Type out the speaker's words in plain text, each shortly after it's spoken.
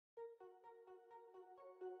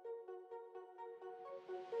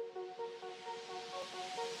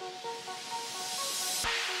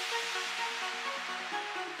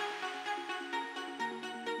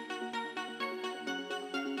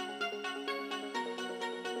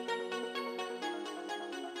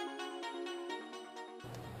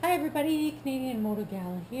Hi everybody, Canadian Moto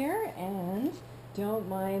Gal here, and don't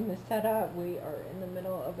mind the setup. We are in the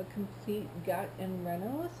middle of a complete gut and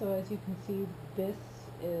reno, so as you can see, this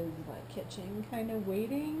is my kitchen kind of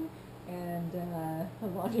waiting, and a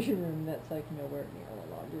laundry room that's like nowhere near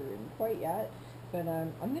a laundry room quite yet. But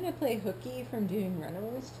I'm going to play hooky from doing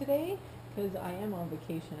renos today, because I am on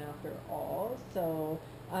vacation after all, so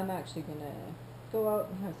I'm actually going to go out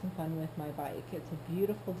and have some fun with my bike. It's a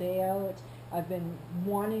beautiful day out. I've been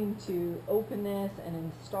wanting to open this and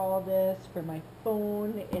install this for my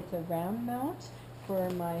phone. It's a RAM mount for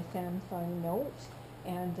my Samsung Note,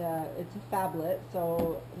 and it's a phablet,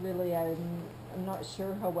 so really I'm not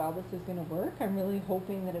sure how well this is going to work. I'm really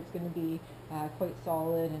hoping that it's going to be quite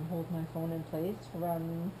solid and hold my phone in place.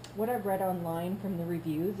 From what I've read online from the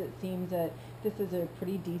reviews, it seems that this is a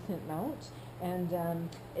pretty decent mount, and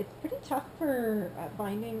it's pretty tough for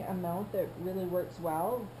finding a mount that really works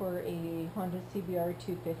well for a Honda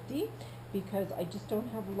CBR250, because I just don't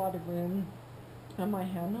have a lot of room on my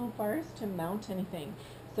handlebars to mount anything.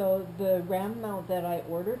 So the RAM mount that I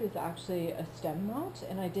ordered is actually a stem mount,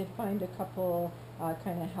 and I did find a couple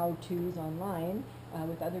kind of how-tos online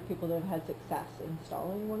with other people that have had success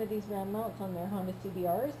installing one of these RAM mounts on their Honda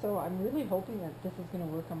CBRs, so I'm really hoping that this is going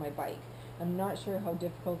to work on my bike. I'm not sure how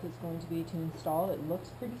difficult it's going to be to install. It looks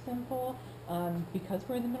pretty simple. Because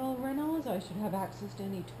we're in the middle of renos, I should have access to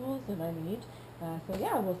any tools that I need. So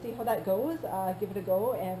yeah, we'll see how that goes. Give it a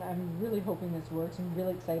go, and I'm really hoping this works. I'm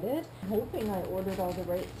really excited. I'm hoping I ordered all the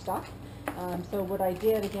right stuff. So what I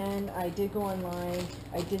did, again, I did go online.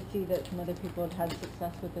 I did see that some other people had had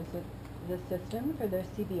success with this system for their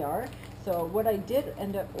CBR. So what I did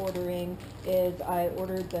end up ordering is I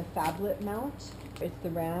ordered the phablet mount. It's the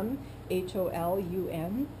RAM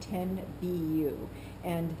HOLUM 10BU,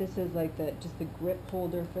 and this is like just the grip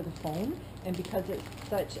holder for the phone. And because it's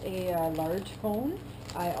such a large phone,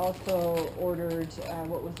 I also ordered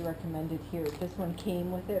what was recommended here. This one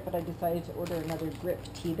came with it, but I decided to order another grip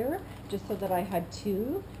teether just so that I had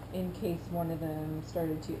two in case one of them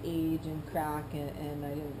started to age and crack, and I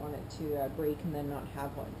didn't want it to break and then not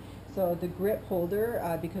have one. So the grip holder,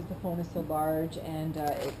 because the phone is so large and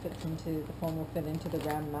it fits into, the phone will fit into the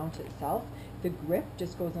RAM mount itself, the grip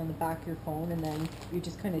just goes on the back of your phone, and then you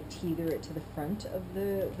just kind of teether it to the front of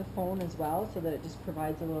the phone as well, so that it just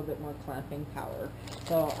provides a little bit more clamping power.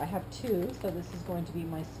 So I have two, so this is going to be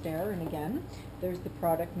my spare, and again, there's the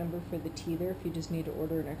product number for the teether if you just need to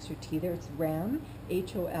order an extra teether. It's RAM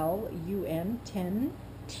HOLUM 10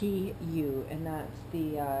 TU, and that's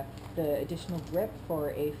the additional grip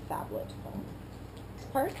for a phablet phone. The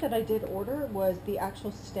part that I did order was the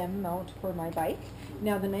actual stem mount for my bike.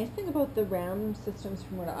 Now the nice thing about the RAM systems,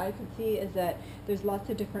 from what I could see, is that there's lots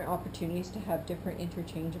of different opportunities to have different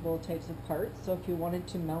interchangeable types of parts. So if you wanted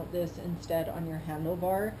to mount this instead on your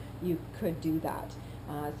handlebar, you could do that.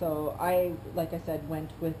 So I, like I said,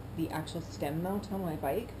 went with the actual stem mount on my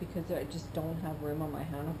bike because I just don't have room on my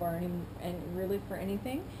handlebar really for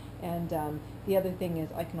anything. And the other thing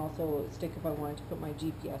is I can also stick, if I wanted to put my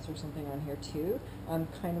GPS or something on here too. I'm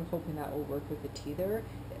kind of hoping that will work with the teether.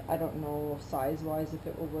 I don't know size-wise if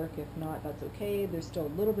it will work. If not, that's okay. There's still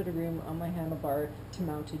a little bit of room on my handlebar to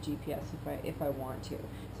mount a GPS if I want to.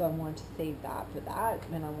 So I want to save that for that,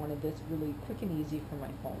 and I wanted this really quick and easy for my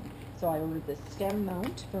phone. So I ordered the stem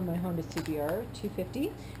mount for my Honda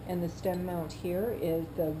CBR250, and the stem mount here is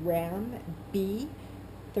the RAM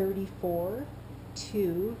B34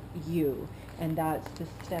 2U, and that's the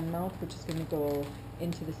stem mount, which is going to go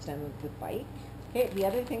into the stem of the bike. Okay, the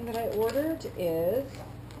other thing that I ordered is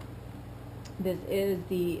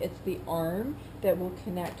it's the arm that will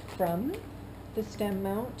connect from the stem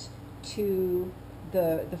mount to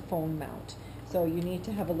the phone mount. So you need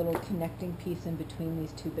to have a little connecting piece in between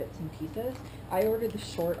these two bits and pieces. I ordered the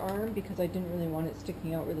short arm because I didn't really want it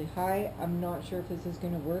sticking out really high. I'm not sure if this is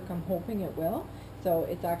going to work. I'm hoping it will. So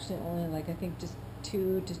it's actually only like, I think just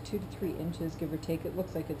 2 to 3 inches, give or take. It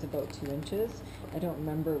looks like it's about 2 inches. I don't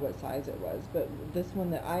remember what size it was, but this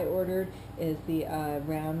one that I ordered is the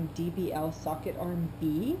RAM DBL socket arm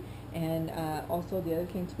B. And also the other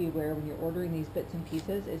thing to be aware when you're ordering these bits and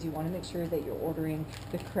pieces is you want to make sure that you're ordering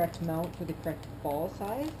the correct mount for the correct ball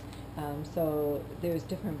size. So there's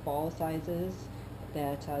different ball sizes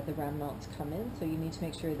that the RAM mounts come in, so you need to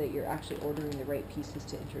make sure that you're actually ordering the right pieces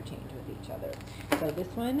to interchange with each other. So this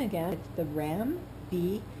one, again, it's the RAM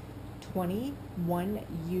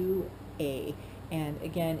B21UA, and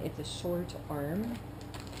again, it's a short arm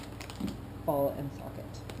ball and socket.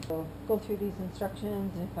 So go through these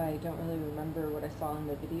instructions, and if I don't really remember what I saw in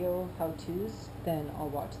the video how-tos, then I'll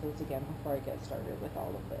watch those again before I get started with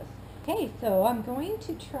all of this. Okay, so I'm going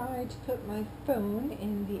to try to put my phone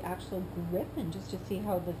in the actual grip and just to see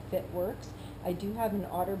how the fit works. I do have an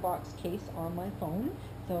OtterBox case on my phone,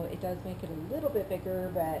 so it does make it a little bit bigger,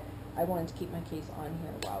 but I wanted to keep my case on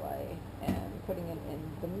here while I am putting it in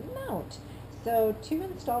the mount. So to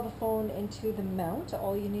install the phone into the mount,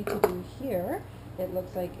 all you need to do here, it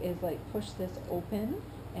looks like, is like push this open,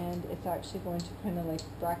 and it's actually going to kind of like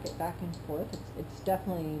bracket back and forth. It's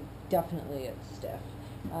definitely it's stiff.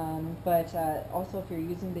 But also if you're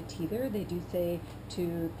using the teether, they do say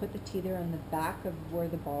to put the teether on the back of where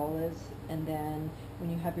the ball is, and then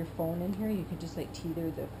when you have your phone in here, you can just like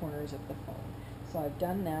teether the corners of the phone. So I've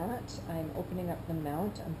done that. I'm opening up the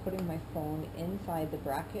mount. I'm putting my phone inside the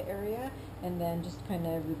bracket area and then just kind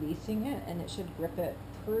of releasing it, and it should grip it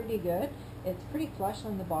pretty good. It's pretty flush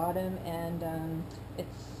on the bottom, and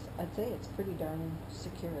I'd say it's pretty darn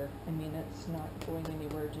secure. I mean, it's not going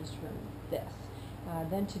anywhere just from this.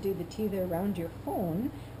 Then to do the teether around your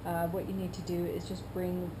phone, what you need to do is just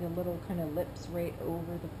bring the little kind of lips right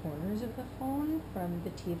over the corners of the phone from the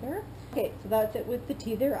teether. Okay, so that's it with the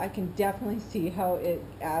teether. I can definitely see how it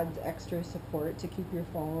adds extra support to keep your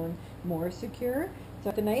phone more secure.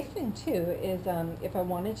 So the nice thing too is if I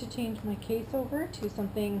wanted to change my case over to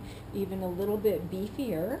something even a little bit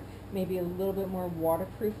beefier, maybe a little bit more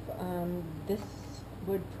waterproof, this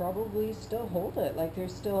would probably still hold it. Like I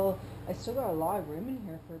still got a lot of room in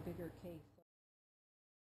here for a bigger case.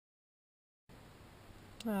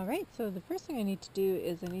 Alright, so the first thing I need to do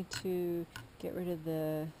is I need to get rid of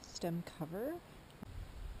the stem cover.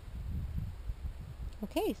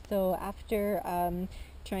 Okay, so after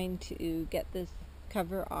trying to get this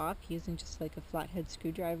cover off using just like a flathead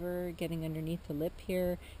screwdriver, getting underneath the lip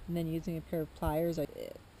here, and then using a pair of pliers,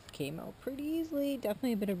 it came out pretty easily.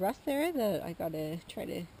 Definitely a bit of rust there that I gotta try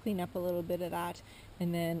to clean up a little bit of that.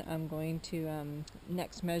 And then I'm going to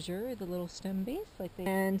next measure the little stem base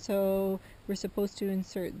and so we're supposed to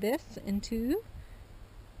insert this into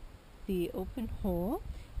the open hole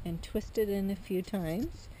and twist it in a few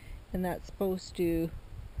times, and that's supposed to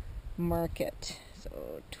mark it.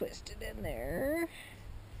 So twist it in there,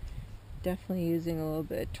 definitely using a little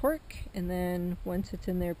bit of torque, and then once it's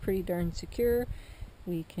in there pretty darn secure,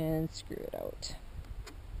 we can screw it out.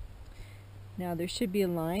 Now there should be a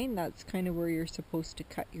line. That's kind of where you're supposed to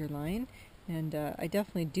cut your line, and I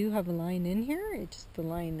definitely do have a line in here. It's just the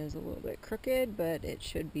line is a little bit crooked, but it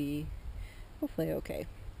should be hopefully okay.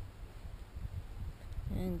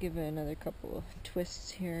 And give it another couple of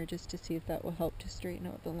twists here just to see if that will help to straighten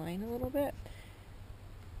out the line a little bit.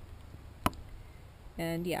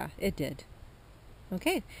 And yeah, it did.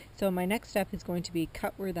 Okay, so my next step is going to be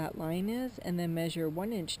cut where that line is and then measure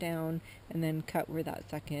 1 inch down and then cut where that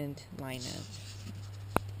second line is.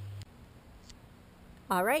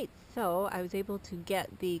 Alright, so I was able to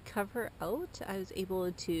get the cover out. I was able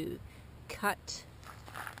to cut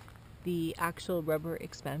the actual rubber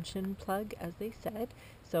expansion plug as they said.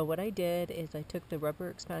 So what I did is I took the rubber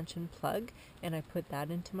expansion plug and I put that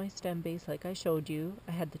into my stem base like I showed you.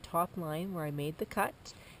 I had the top line where I made the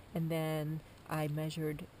cut, and then I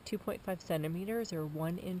measured 2.5 centimeters or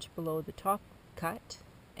 1 inch below the top cut,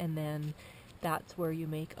 and then that's where you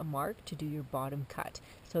make a mark to do your bottom cut.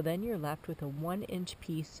 So then you're left with a 1 inch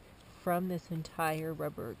piece from this entire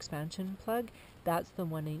rubber expansion plug. That's the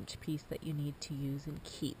 1 inch piece that you need to use and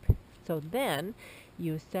keep. So then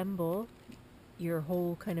you assemble your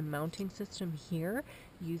whole kind of mounting system here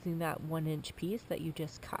using that 1 inch piece that you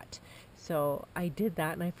just cut. So I did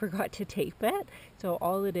that and I forgot to tape it. So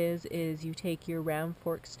all it is you take your round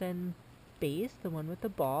fork stem base, the one with the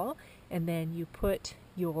ball, and then you put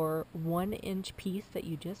your 1 inch piece that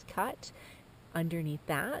you just cut underneath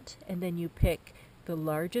that, and then you pick the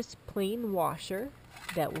largest plain washer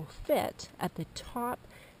that will fit at the top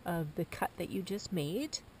of the cut that you just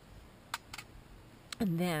made,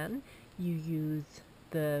 and then you use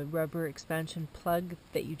the rubber expansion plug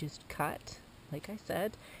that you just cut, like I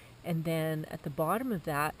said, and then at the bottom of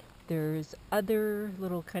that there's other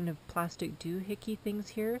little kind of plastic doohickey things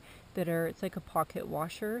here that are, it's like a pocket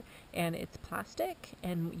washer and it's plastic,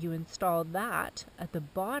 and you install that at the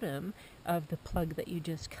bottom of the plug that you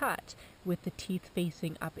just cut with the teeth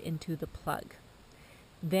facing up into the plug.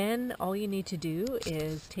 Then all you need to do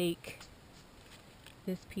is take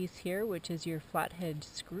this piece here, which is your flathead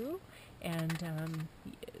screw, and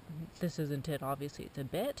this isn't it, obviously it's a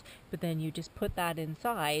bit, but then you just put that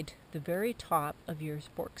inside the very top of your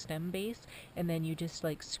fork stem base, and then you just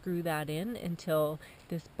like screw that in until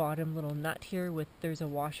this bottom little nut here there's a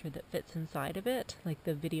washer that fits inside of it, like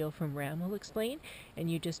the video from Ram will explain, and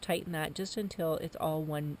you just tighten that just until it's all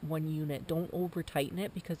one unit. Don't over tighten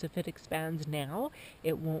it, because if it expands now,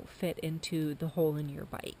 it won't fit into the hole in your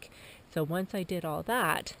bike. So once I did all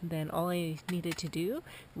that, then all I needed to do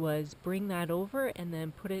was bring that over and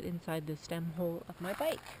then put it inside the stem hole of my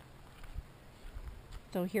bike.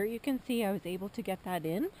 So here you can see I was able to get that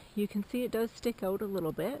in. You can see it does stick out a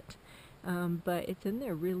little bit, but it's in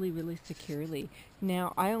there really, really securely.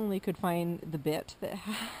 Now I only could find the bit that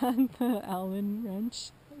had the Allen wrench,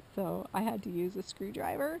 so I had to use a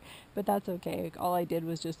screwdriver, but that's okay. All I did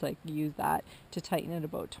was just like use that to tighten it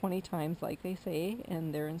about 20 times like they say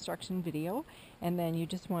in their instruction video, and then you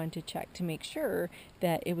just wanted to check to make sure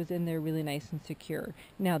that it was in there really nice and secure.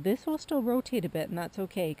 Now this will still rotate a bit, and that's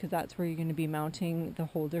okay, because that's where you're going to be mounting the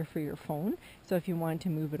holder for your phone. So if you want to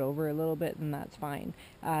move it over a little bit, then that's fine.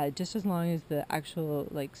 Just as long as the actual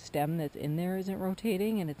like stem that's in there isn't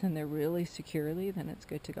rotating and it's in there really securely, then it's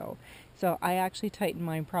good to go. So I actually tightened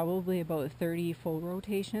mine probably about 30 full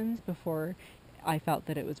rotations before I felt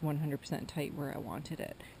that it was 100% tight where I wanted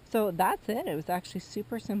it. So that's it. It was actually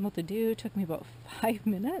super simple to do. It took me about 5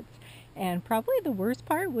 minutes. And probably the worst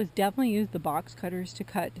part was definitely use the box cutters to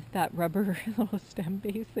cut that rubber little stem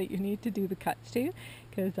base that you need to do the cuts to,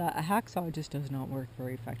 because a hacksaw just does not work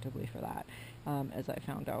very effectively for that, as I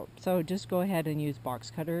found out. So just go ahead and use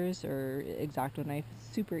box cutters or X-Acto knife.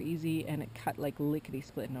 It's super easy, and it cut like lickety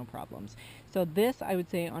split, no problems. So this, I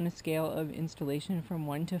would say, on a scale of installation from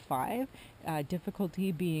 1 to 5,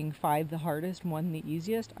 difficulty being 5 the hardest, 1 the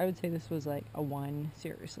easiest, I would say this was like a 1.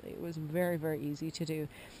 Seriously, it was very, very easy to do.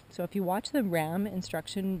 So if you watch the Ram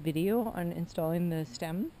instruction video on installing the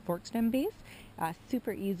fork stem base,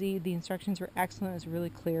 super easy. The instructions were excellent. It was really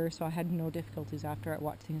clear, so I had no difficulties after I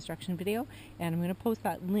watched the instruction video. And I'm going to post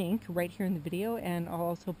that link right here in the video, and I'll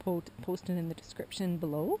also post it in the description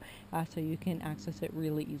below, so you can access it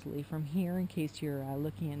really easily from here in case you're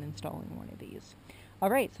looking at installing one of these.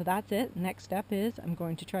 Alright, so that's it. Next step is I'm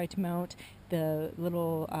going to try to mount the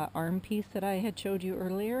little arm piece that I had showed you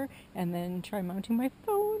earlier, and then try mounting my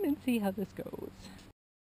phone and see how this goes.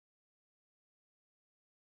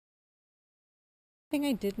 Thing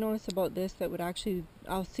I did notice about this that would actually,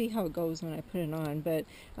 I'll see how it goes when I put it on, but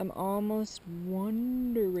I'm almost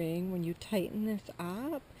wondering when you tighten this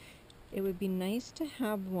up, it would be nice to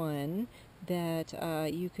have one that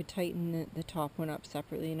you could tighten the top one up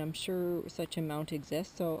separately, and I'm sure such a mount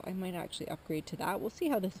exists, so I might actually upgrade to that. We'll see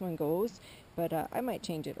how this one goes, but I might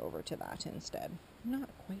change it over to that instead. I'm not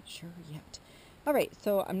quite sure yet. Alright,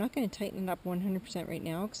 so I'm not going to tighten it up 100% right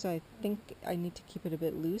now, because I think I need to keep it a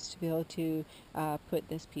bit loose to be able to put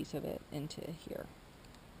this piece of it into here.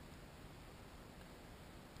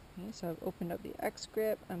 Okay, so I've opened up the X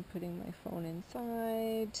Grip, I'm putting my phone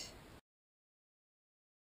inside.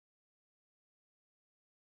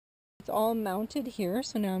 It's all mounted here,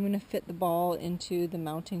 so now I'm going to fit the ball into the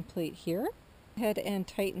mounting plate here. Go ahead and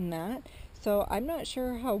tighten that. So I'm not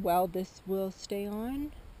sure how well this will stay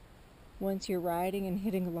on once you're riding and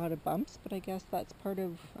hitting a lot of bumps, but I guess that's part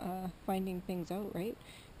of finding things out, right?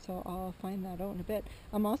 So I'll find that out in a bit.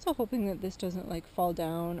 I'm also hoping that this doesn't like fall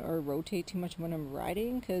down or rotate too much when I'm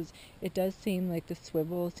riding, because it does seem like the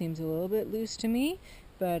swivel seems a little bit loose to me,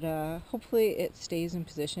 but hopefully it stays in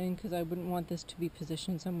position, because I wouldn't want this to be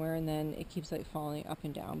positioned somewhere and then it keeps like falling up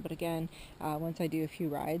and down. But again, once I do a few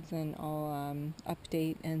rides, then I'll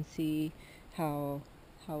update and see how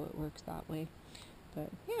it works that way. But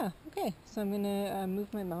yeah, okay, so I'm gonna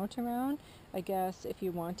move my mount around. I guess if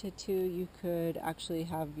you wanted to, you could actually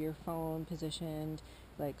have your phone positioned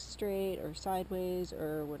like straight or sideways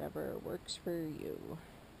or whatever works for you.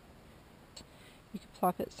 You could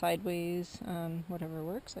plop it sideways, whatever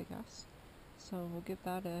works, I guess. So we'll give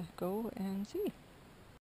that a go and see.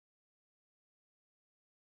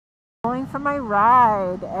 Going for my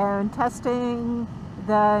ride and testing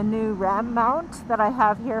the new RAM mount that I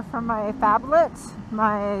have here for my Phablet,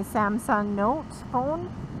 my Samsung Note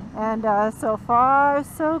phone, and so far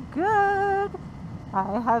so good.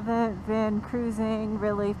 I haven't been cruising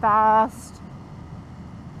really fast,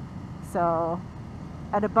 so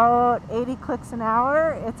at about 80 clicks an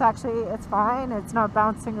hour, it's fine. It's not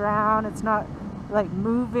bouncing around, it's not like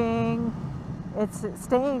moving, it's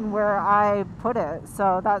staying where I put it,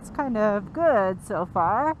 so that's kind of good so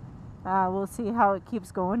far. We'll see how it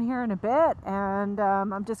keeps going here in a bit, and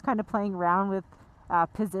I'm just kind of playing around with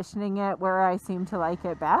positioning it where I seem to like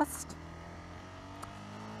it best.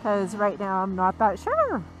 because right now I'm not that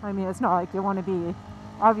sure. I mean, it's not like you want to be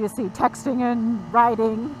obviously texting and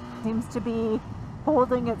riding. Seems to be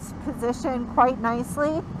holding its position quite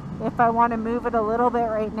nicely. If I want to move it a little bit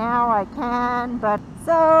right now, I can, but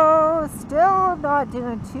so still not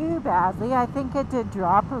doing too badly. I think it did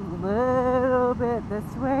drop a little bit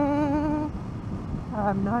this way.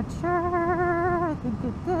 I'm not sure. I think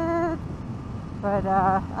it did. But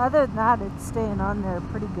other than that, it's staying on there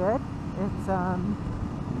pretty good. It's,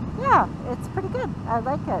 yeah, it's pretty good. I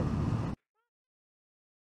like it.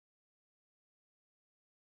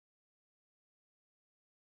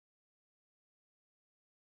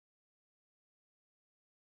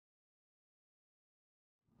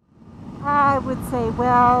 I would say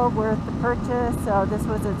well worth the purchase. So this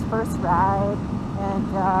was its first ride,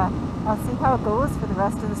 and I'll see how it goes for the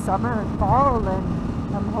rest of the summer and fall,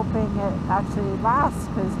 and I'm hoping it actually lasts,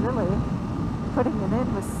 because really putting it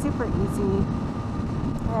in was super easy,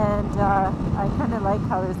 and I kind of like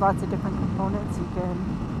how there's lots of different components you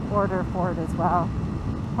can order for it as well.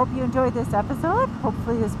 Hope you enjoyed this episode.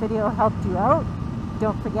 Hopefully this video helped you out.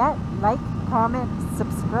 Don't forget, like, comment,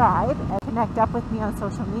 subscribe, and connect up with me on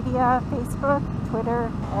social media, Facebook,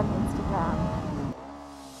 Twitter, and Instagram.